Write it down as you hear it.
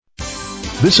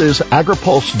This is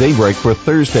AgriPulse Daybreak for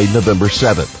Thursday, November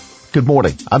 7th. Good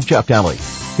morning. I'm Jeff Daly.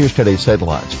 Here's today's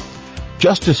headlines.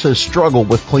 Justices struggle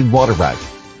with Clean Water Act.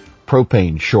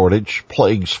 Propane shortage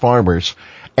plagues farmers.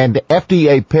 And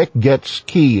FDA pick gets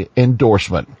key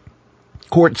endorsement.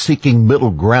 Court seeking middle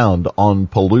ground on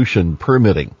pollution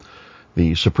permitting.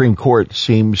 The Supreme Court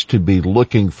seems to be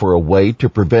looking for a way to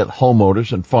prevent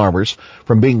homeowners and farmers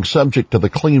from being subject to the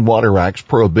Clean Water Act's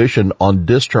prohibition on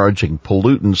discharging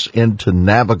pollutants into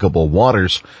navigable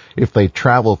waters if they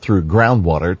travel through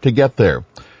groundwater to get there.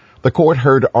 The court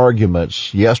heard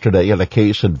arguments yesterday in a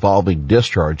case involving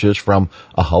discharges from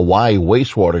a Hawaii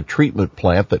wastewater treatment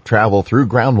plant that travel through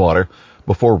groundwater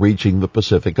before reaching the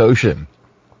Pacific Ocean.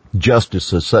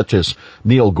 Justices such as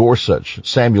Neil Gorsuch,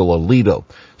 Samuel Alito,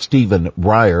 Stephen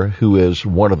Breyer, who is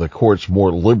one of the court's more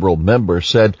liberal members,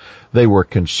 said they were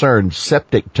concerned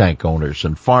septic tank owners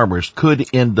and farmers could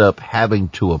end up having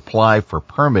to apply for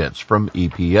permits from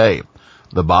EPA.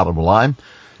 The bottom line,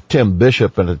 Tim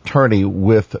Bishop, an attorney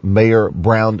with Mayor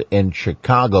Brown in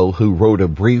Chicago, who wrote a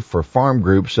brief for farm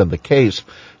groups in the case,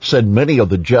 said many of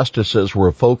the justices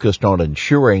were focused on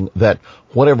ensuring that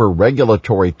whatever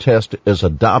regulatory test is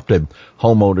adopted,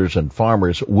 homeowners and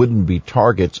farmers wouldn't be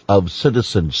targets of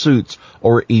citizen suits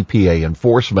or EPA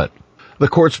enforcement. The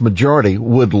court's majority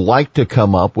would like to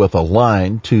come up with a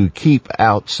line to keep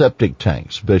out septic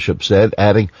tanks, Bishop said,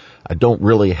 adding, "I don't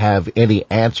really have any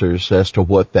answers as to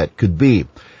what that could be."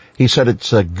 He said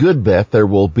it's a good bet there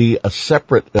will be a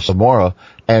separate tomorrow,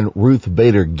 and Ruth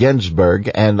Bader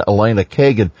Ginsburg and Elena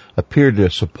Kagan appeared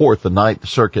to support the Ninth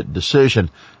Circuit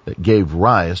decision that gave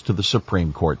rise to the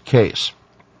Supreme Court case.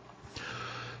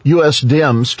 U.S.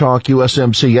 Dems talk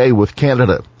USMCA with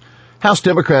Canada. House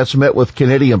Democrats met with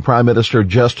Canadian Prime Minister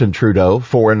Justin Trudeau,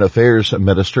 Foreign Affairs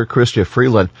Minister Chrystia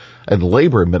Freeland, and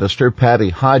Labor Minister Patty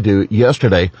Hajdu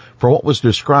yesterday for what was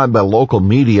described by local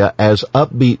media as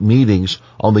upbeat meetings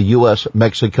on the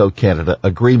U.S.-Mexico-Canada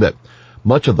agreement.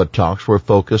 Much of the talks were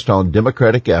focused on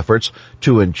Democratic efforts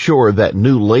to ensure that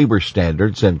new labor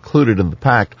standards included in the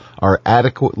pact are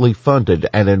adequately funded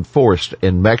and enforced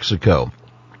in Mexico.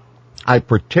 I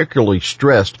particularly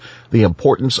stressed the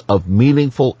importance of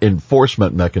meaningful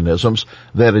enforcement mechanisms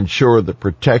that ensure the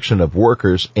protection of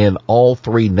workers in all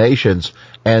three nations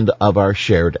and of our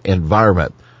shared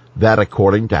environment. That,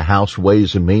 according to House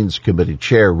Ways and Means Committee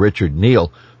Chair Richard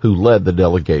Neal, who led the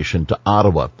delegation to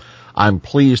Ottawa. I'm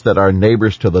pleased that our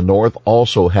neighbors to the north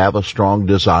also have a strong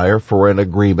desire for an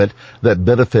agreement that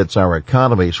benefits our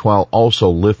economies while also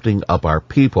lifting up our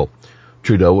people.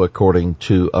 Trudeau, according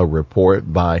to a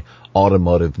report by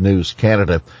Automotive News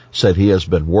Canada, said he has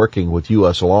been working with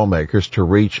U.S. lawmakers to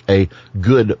reach a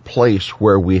good place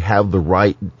where we have the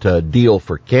right deal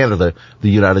for Canada, the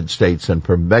United States, and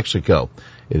for Mexico.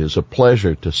 It is a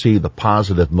pleasure to see the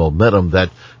positive momentum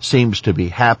that seems to be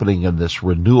happening in this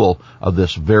renewal of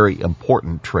this very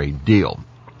important trade deal.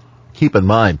 Keep in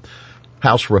mind,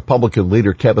 House Republican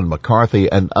leader Kevin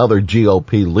McCarthy and other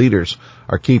GOP leaders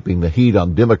are keeping the heat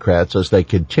on Democrats as they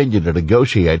continue to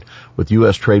negotiate with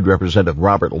U.S. Trade Representative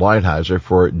Robert Lighthizer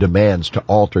for demands to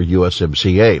alter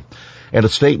USMCA. In a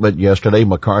statement yesterday,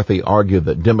 McCarthy argued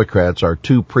that Democrats are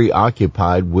too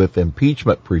preoccupied with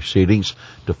impeachment proceedings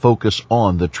to focus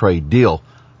on the trade deal,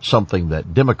 something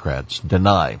that Democrats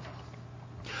deny.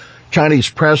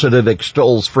 Chinese president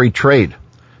extols free trade.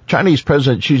 Chinese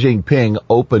President Xi Jinping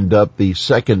opened up the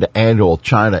second annual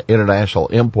China International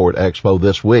Import Expo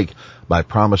this week by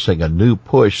promising a new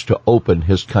push to open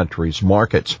his country's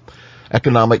markets.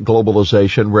 Economic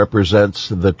globalization represents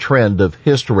the trend of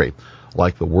history.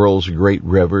 Like the world's great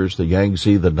rivers, the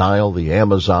Yangtze, the Nile, the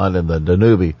Amazon, and the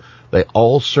Danube, they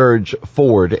all surge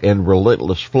forward in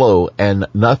relentless flow, and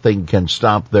nothing can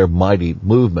stop their mighty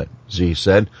movement, Xi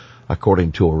said,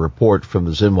 according to a report from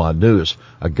the Xinhua News,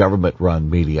 a government-run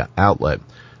media outlet.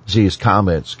 Xi's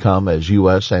comments come as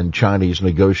U.S. and Chinese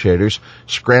negotiators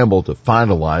scramble to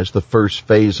finalize the first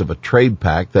phase of a trade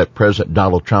pact that President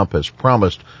Donald Trump has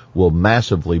promised will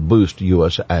massively boost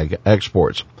U.S. ag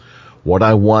exports. What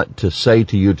I want to say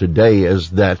to you today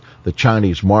is that the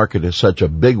Chinese market is such a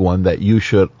big one that you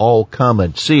should all come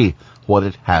and see what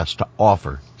it has to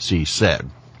offer, Xi said.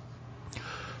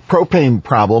 Propane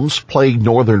problems plague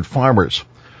northern farmers.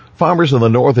 Farmers in the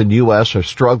northern U.S. are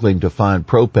struggling to find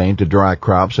propane to dry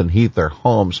crops and heat their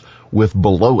homes with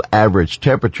below average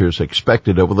temperatures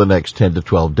expected over the next 10 to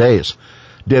 12 days.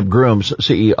 Deb Grooms,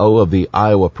 CEO of the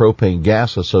Iowa Propane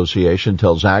Gas Association,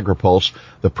 tells AgriPulse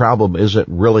the problem isn't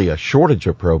really a shortage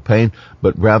of propane,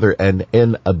 but rather an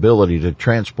inability to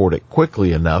transport it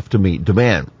quickly enough to meet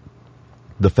demand.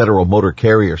 The Federal Motor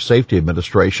Carrier Safety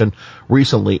Administration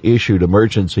recently issued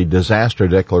emergency disaster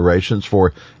declarations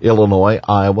for Illinois,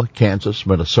 Iowa, Kansas,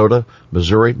 Minnesota,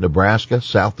 Missouri, Nebraska,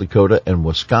 South Dakota, and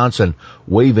Wisconsin,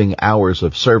 waiving hours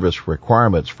of service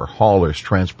requirements for haulers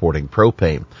transporting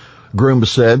propane. Grooms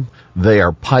said they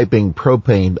are piping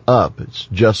propane up. It's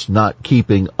just not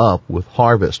keeping up with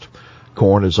harvest.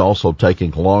 Corn is also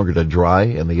taking longer to dry,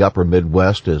 and the upper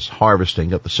Midwest is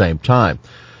harvesting at the same time.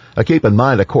 Keep in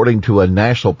mind, according to a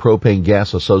National Propane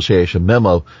Gas Association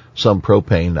memo, some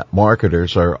propane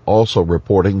marketers are also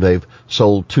reporting they've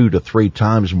sold 2 to 3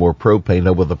 times more propane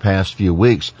over the past few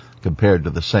weeks compared to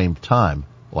the same time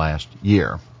last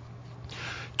year.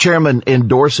 Chairman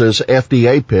endorses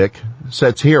FDA pick,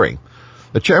 sets hearing.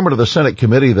 The chairman of the Senate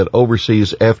committee that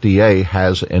oversees FDA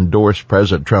has endorsed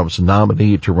President Trump's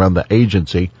nominee to run the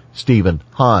agency, Stephen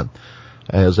Hahn.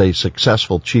 As a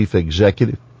successful chief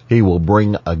executive, he will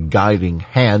bring a guiding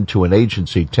hand to an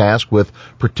agency tasked with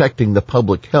protecting the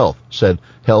public health, said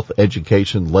Health,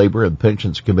 Education, Labor, and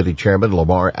Pensions Committee Chairman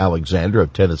Lamar Alexander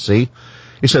of Tennessee.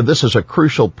 He said this is a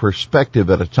crucial perspective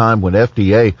at a time when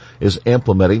FDA is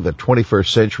implementing the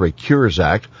 21st Century Cures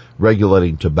Act,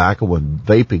 regulating tobacco and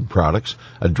vaping products,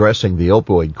 addressing the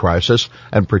opioid crisis,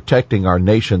 and protecting our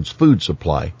nation's food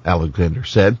supply, Alexander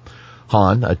said.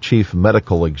 Hahn, a chief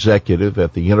medical executive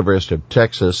at the University of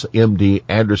Texas MD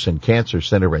Anderson Cancer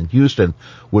Center in Houston,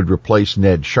 would replace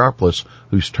Ned Sharpless,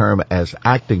 whose term as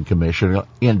acting commissioner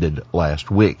ended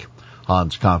last week.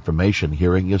 Hahn's confirmation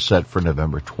hearing is set for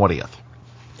November 20th.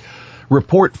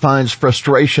 Report finds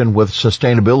frustration with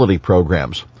sustainability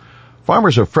programs.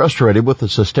 Farmers are frustrated with the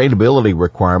sustainability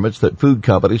requirements that food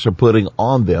companies are putting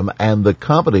on them, and the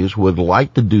companies would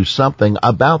like to do something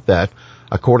about that,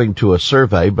 according to a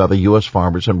survey by the U.S.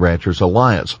 Farmers and Ranchers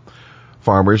Alliance.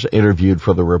 Farmers interviewed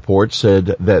for the report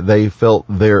said that they felt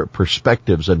their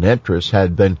perspectives and interests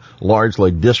had been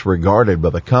largely disregarded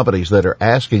by the companies that are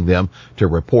asking them to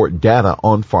report data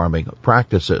on farming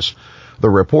practices. The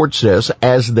report says,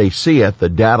 as they see it, the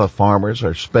data farmers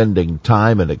are spending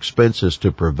time and expenses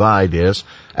to provide is,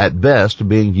 at best,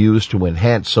 being used to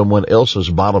enhance someone else's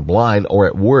bottom line, or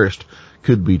at worst,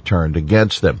 could be turned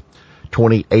against them.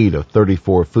 28 of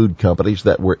 34 food companies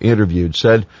that were interviewed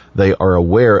said they are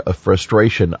aware of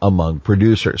frustration among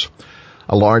producers.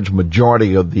 A large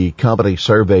majority of the companies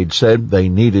surveyed said they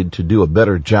needed to do a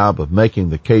better job of making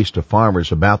the case to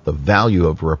farmers about the value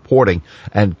of reporting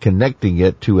and connecting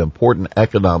it to important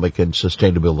economic and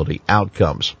sustainability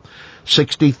outcomes.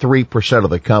 63% of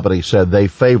the companies said they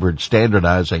favored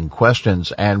standardizing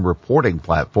questions and reporting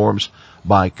platforms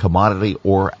by commodity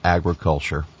or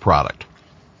agriculture product.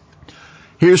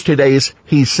 Here's today's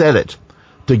He Said It.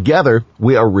 Together,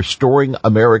 we are restoring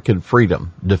American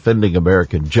freedom, defending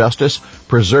American justice,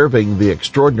 preserving the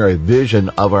extraordinary vision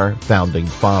of our founding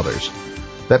fathers.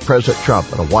 That President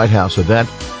Trump at a White House event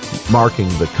marking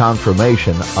the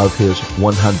confirmation of his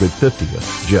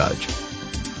 150th judge.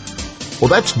 Well,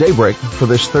 that's Daybreak for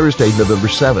this Thursday, November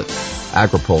 7th.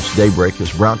 AgriPulse Daybreak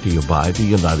is brought to you by the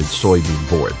United Soybean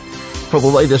Board. For the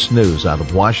latest news out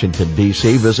of Washington,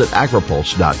 D.C., visit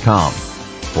agripulse.com.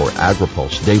 For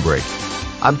AgriPulse Daybreak,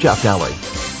 I'm Jeff Daly.